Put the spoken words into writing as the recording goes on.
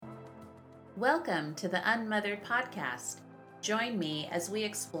Welcome to the Unmothered Podcast. Join me as we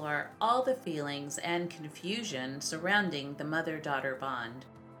explore all the feelings and confusion surrounding the mother-daughter bond.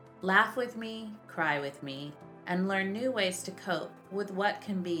 Laugh with me, cry with me, and learn new ways to cope with what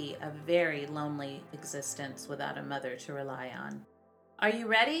can be a very lonely existence without a mother to rely on. Are you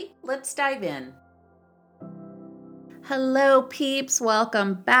ready? Let's dive in. Hello, peeps.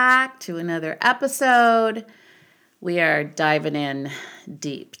 Welcome back to another episode. We are diving in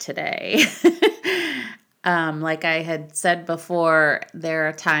deep today. Like I had said before, there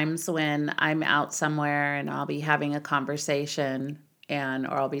are times when I'm out somewhere and I'll be having a conversation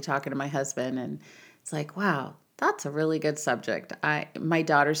or I'll be talking to my husband and it's like, wow, that's a really good subject. My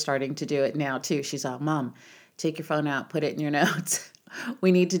daughter's starting to do it now too. She's all, Mom, take your phone out, put it in your notes.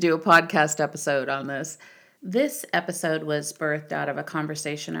 We need to do a podcast episode on this. This episode was birthed out of a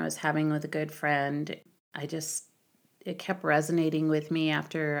conversation I was having with a good friend. It kept resonating with me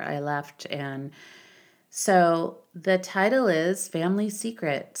after I left. And so the title is Family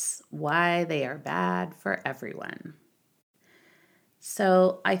Secrets, Why They Are Bad for Everyone.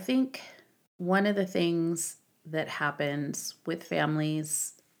 So I think one of the things that happens with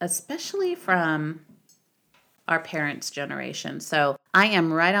families, especially from our parents' generation. So I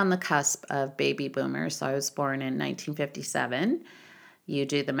am right on the cusp of baby boomers. So I was born in 1957. You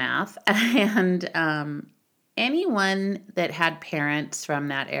do the math. And anyone that had parents from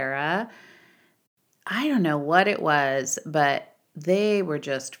that era, I don't know what it was, but they were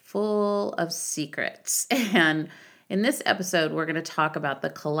just full of secrets. And in this episode, we're going to talk about the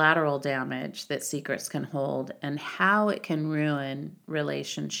collateral damage that secrets can hold and how it can ruin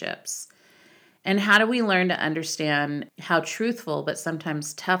relationships. And how do we learn to understand how truthful but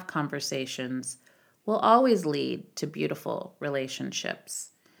sometimes tough conversations will always lead to beautiful relationships.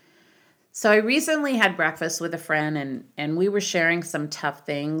 So I recently had breakfast with a friend and we were sharing some tough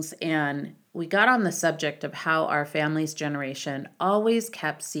things, and we got on the subject of how our family's generation always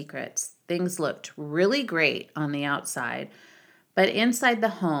kept secrets. Things looked really great on the outside, but inside the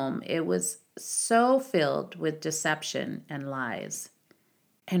home, it was so filled with deception and lies.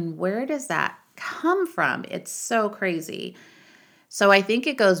 And where does that come from? It's so crazy. So I think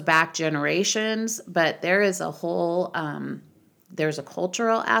it goes back generations, but there is a whole there's a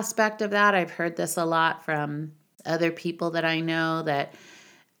cultural aspect of that. I've heard this a lot from other people that I know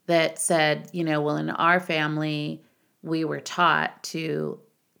that said, well, in our family, we were taught to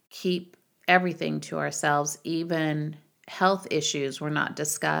keep everything to ourselves. Even health issues were not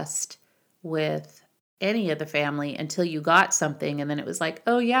discussed with any of the family until you got something. And then it was like,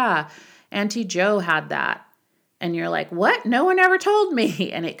 oh yeah, Auntie Joe had that. And you're like, what? No one ever told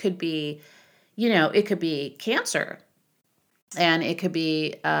me. And it could be, it could be cancer. And it could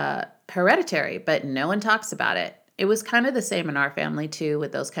be hereditary, but no one talks about it. It was kind of the same in our family too,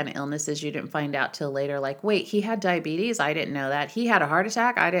 with those kind of illnesses you didn't find out till later. Like, wait, he had diabetes? I didn't know that. He had a heart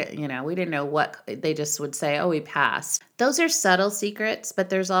attack? We didn't know what. They just would say, oh, he passed. Those are subtle secrets, but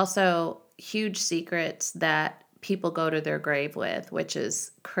there's also huge secrets that people go to their grave with, which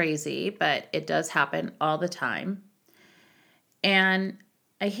is crazy, but it does happen all the time. And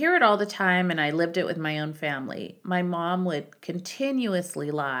I hear it all the time, and I lived it with my own family. My mom would continuously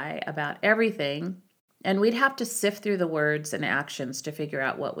lie about everything, and we'd have to sift through the words and actions to figure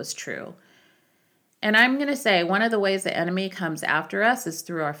out what was true. And I'm going to say one of the ways the enemy comes after us is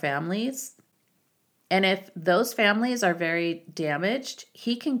through our families. And if those families are very damaged,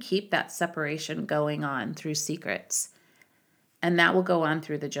 he can keep that separation going on through secrets. And that will go on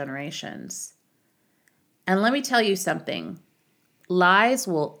through the generations. And let me tell you something. Lies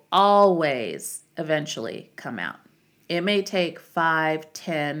will always eventually come out. It may take 5,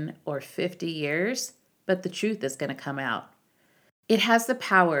 10, or 50 years, but the truth is going to come out. It has the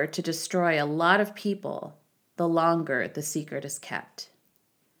power to destroy a lot of people the longer the secret is kept.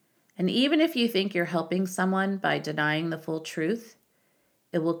 And even if you think you're helping someone by denying the full truth,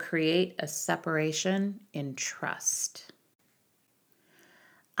 it will create a separation in trust.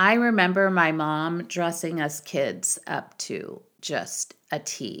 I remember my mom dressing us kids up to just a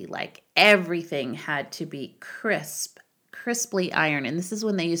T. Like everything had to be crisply ironed. And this is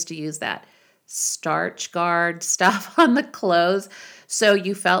when they used to use that starch guard stuff on the clothes. So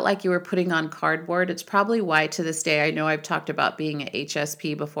you felt like you were putting on cardboard. It's probably why to this day, I know I've talked about being an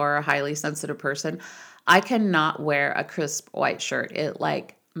HSP before, a highly sensitive person. I cannot wear a crisp white shirt. It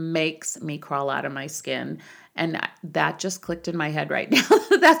like makes me crawl out of my skin. And that just clicked in my head right now.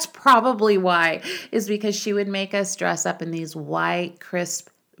 That's probably why, is because she would make us dress up in these white, crisp,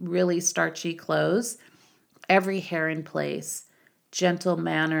 really starchy clothes. Every hair in place, gentle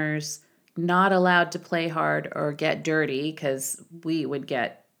manners, not allowed to play hard or get dirty because we would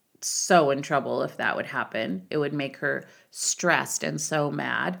get so in trouble if that would happen. It would make her stressed and so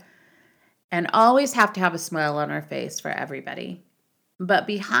mad, and always have to have a smile on her face for everybody. But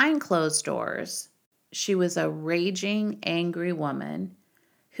behind closed doors, she was a raging, angry woman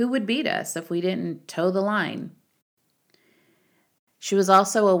who would beat us if we didn't toe the line. She was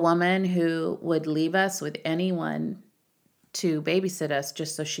also a woman who would leave us with anyone to babysit us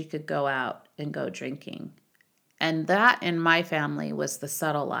just so she could go out and go drinking. And that in my family was the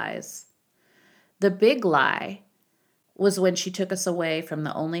subtle lies. The big lie was when she took us away from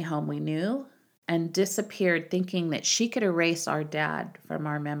the only home we knew and disappeared, thinking that she could erase our dad from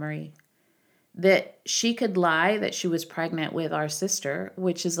our memory. That she could lie that she was pregnant with our sister,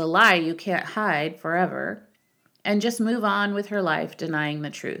 which is a lie you can't hide forever, and just move on with her life denying the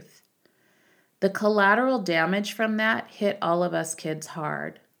truth. The collateral damage from that hit all of us kids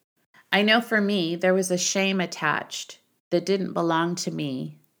hard. I know for me, there was a shame attached that didn't belong to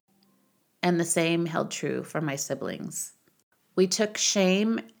me, and the same held true for my siblings. We took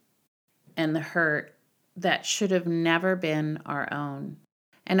shame and the hurt that should have never been our own.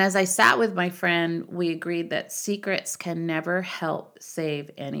 And as I sat with my friend, we agreed that secrets can never help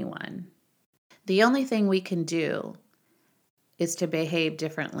save anyone. The only thing we can do is to behave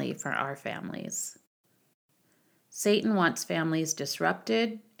differently for our families. Satan wants families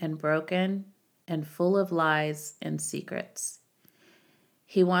disrupted and broken and full of lies and secrets.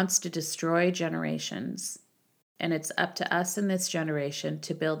 He wants to destroy generations, and it's up to us in this generation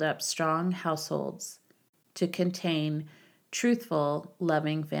to build up strong households to contain truthful,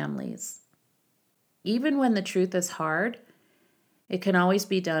 loving families. Even when the truth is hard, it can always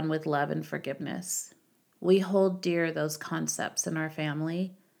be done with love and forgiveness. We hold dear those concepts in our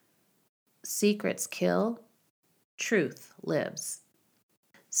family. Secrets kill, truth lives.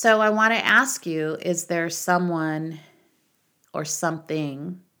 So I want to ask you, is there someone or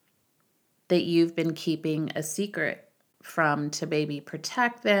something that you've been keeping a secret from to maybe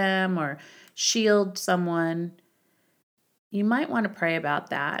protect them or shield someone? You might want to pray about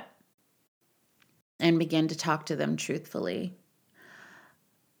that and begin to talk to them truthfully.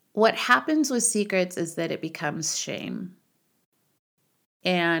 What happens with secrets is that it becomes shame.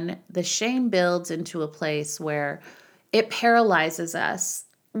 And the shame builds into a place where it paralyzes us.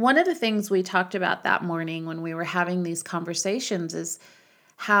 One of the things we talked about that morning when we were having these conversations is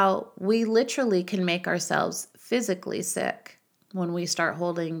how we literally can make ourselves physically sick when we start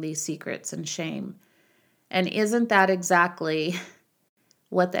holding these secrets and shame. And isn't that exactly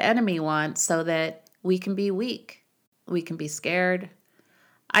what the enemy wants, so that we can be weak? We can be scared.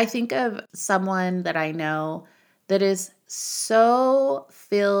 I think of someone that I know that is so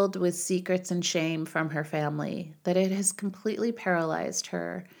filled with secrets and shame from her family that it has completely paralyzed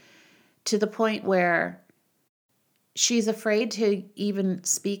her to the point where she's afraid to even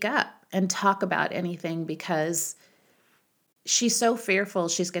speak up and talk about anything because she's so fearful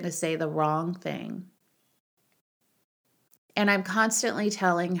she's going to say the wrong thing. And I'm constantly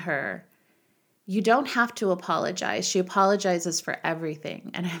telling her, you don't have to apologize. She apologizes for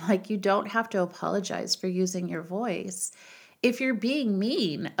everything. And I'm like, you don't have to apologize for using your voice. If you're being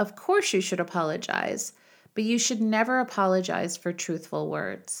mean, of course you should apologize, but you should never apologize for truthful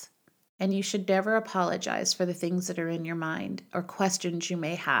words. And you should never apologize for the things that are in your mind or questions you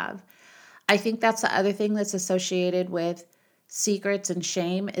may have. I think that's the other thing that's associated with secrets and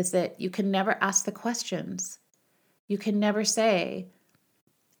shame is that you can never ask the questions. You can never say,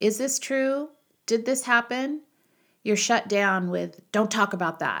 is this true? Did this happen? You're shut down with, don't talk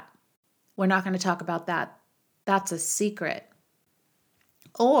about that. We're not going to talk about that. That's a secret.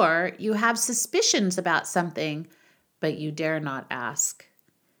 Or you have suspicions about something, but you dare not ask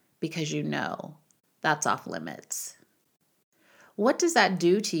because you know that's off limits. What does that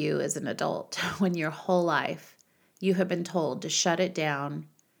do to you as an adult when your whole life you have been told to shut it down,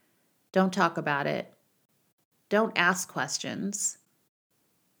 don't talk about it, don't ask questions,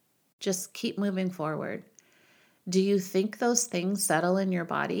 just keep moving forward? Do you think those things settle in your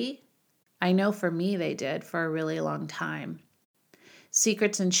body? I know for me they did for a really long time.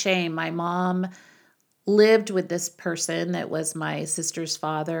 Secrets and shame. My mom lived with this person that was my sister's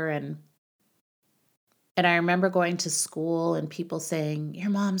father, and I remember going to school and people saying,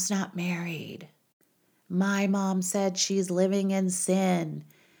 your mom's not married. My mom said she's living in sin.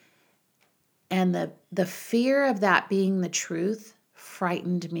 And the fear of that being the truth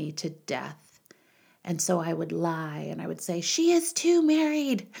frightened me to death. And so I would lie and I would say, she is too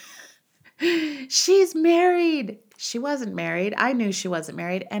married. She's married. She wasn't married. I knew she wasn't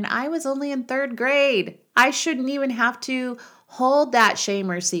married. And I was only in 3rd grade. I shouldn't even have to hold that shame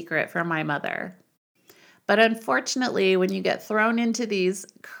or secret from my mother. But unfortunately, when you get thrown into these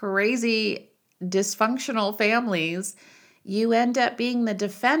crazy dysfunctional families, you end up being the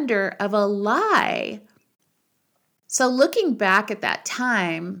defender of a lie. So looking back at that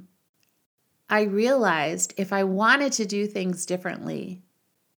time, I realized if I wanted to do things differently,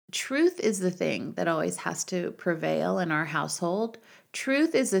 truth is the thing that always has to prevail in our household.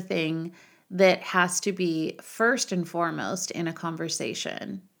 Truth is the thing that has to be first and foremost in a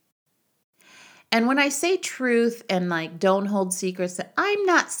conversation. And when I say truth and like don't hold secrets, I'm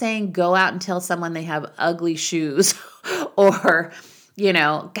not saying go out and tell someone they have ugly shoes or,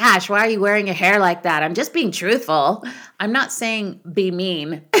 gosh, why are you wearing your hair like that? I'm just being truthful. I'm not saying be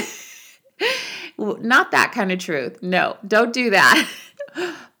mean. Not that kind of truth. No, don't do that.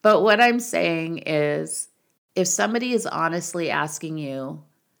 But what I'm saying is if somebody is honestly asking you,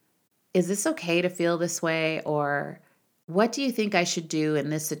 is this okay to feel this way? Or what do you think I should do in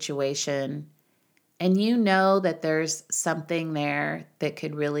this situation? And you know that there's something there that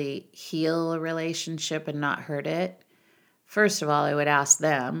could really heal a relationship and not hurt it. First of all, I would ask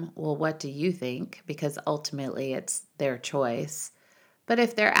them, well, what do you think? Because ultimately it's their choice. But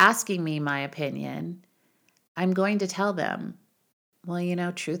if they're asking me my opinion, I'm going to tell them,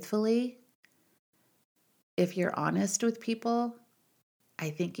 well, truthfully, if you're honest with people,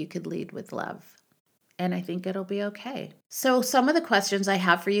 I think you could lead with love. And I think it'll be okay. So some of the questions I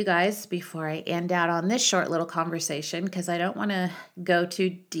have for you guys before I end out on this short little conversation, because I don't want to go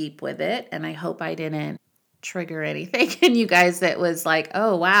too deep with it, and I hope I didn't trigger anything in you guys that was like,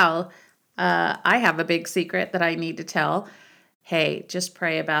 oh, wow, I have a big secret that I need to tell. Hey, just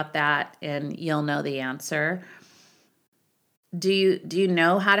pray about that and you'll know the answer. Do you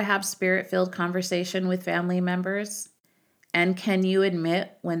know how to have spirit-filled conversation with family members? And can you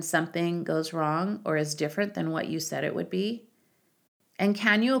admit when something goes wrong or is different than what you said it would be? And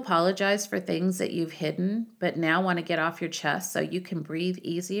can you apologize for things that you've hidden but now want to get off your chest so you can breathe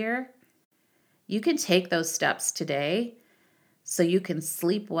easier? You can take those steps today so you can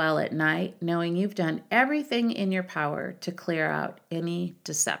sleep well at night knowing you've done everything in your power to clear out any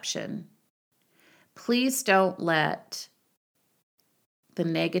deception. Please don't let the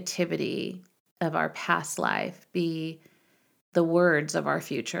negativity of our past life be the words of our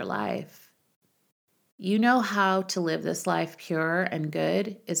future life. You know how to live this life pure and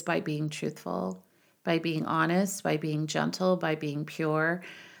good is by being truthful, by being honest, by being gentle, by being pure.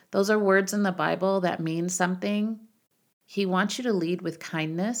 Those are words in the Bible that mean something. He wants you to lead with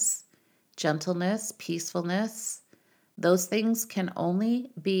kindness, gentleness, peacefulness. Those things can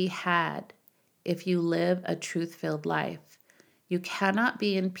only be had if you live a truth-filled life. You cannot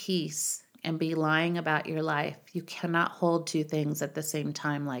be in peace and be lying about your life. You cannot hold two things at the same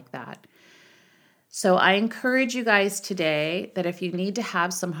time like that. So I encourage you guys today that if you need to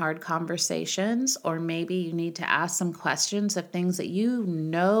have some hard conversations, or maybe you need to ask some questions of things that you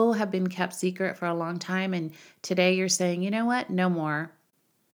know have been kept secret for a long time, and today you're saying, you know what, no more.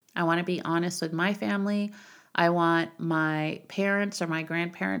 I want to be honest with my family. I want my parents or my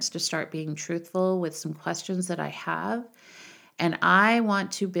grandparents to start being truthful with some questions that I have. And I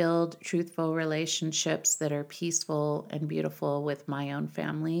want to build truthful relationships that are peaceful and beautiful with my own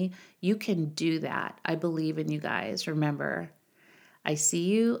family. You can do that. I believe in you guys. Remember, I see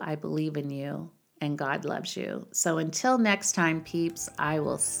you, I believe in you, and God loves you. So until next time, peeps, I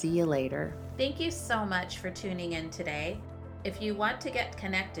will see you later. Thank you so much for tuning in today. If you want to get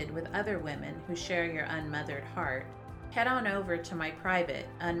connected with other women who share your unmothered heart, head on over to my private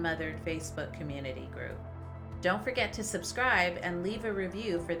Unmothered Facebook community group. Don't forget to subscribe and leave a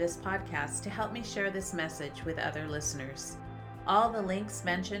review for this podcast to help me share this message with other listeners. All the links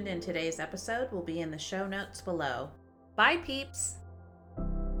mentioned in today's episode will be in the show notes below. Bye, peeps!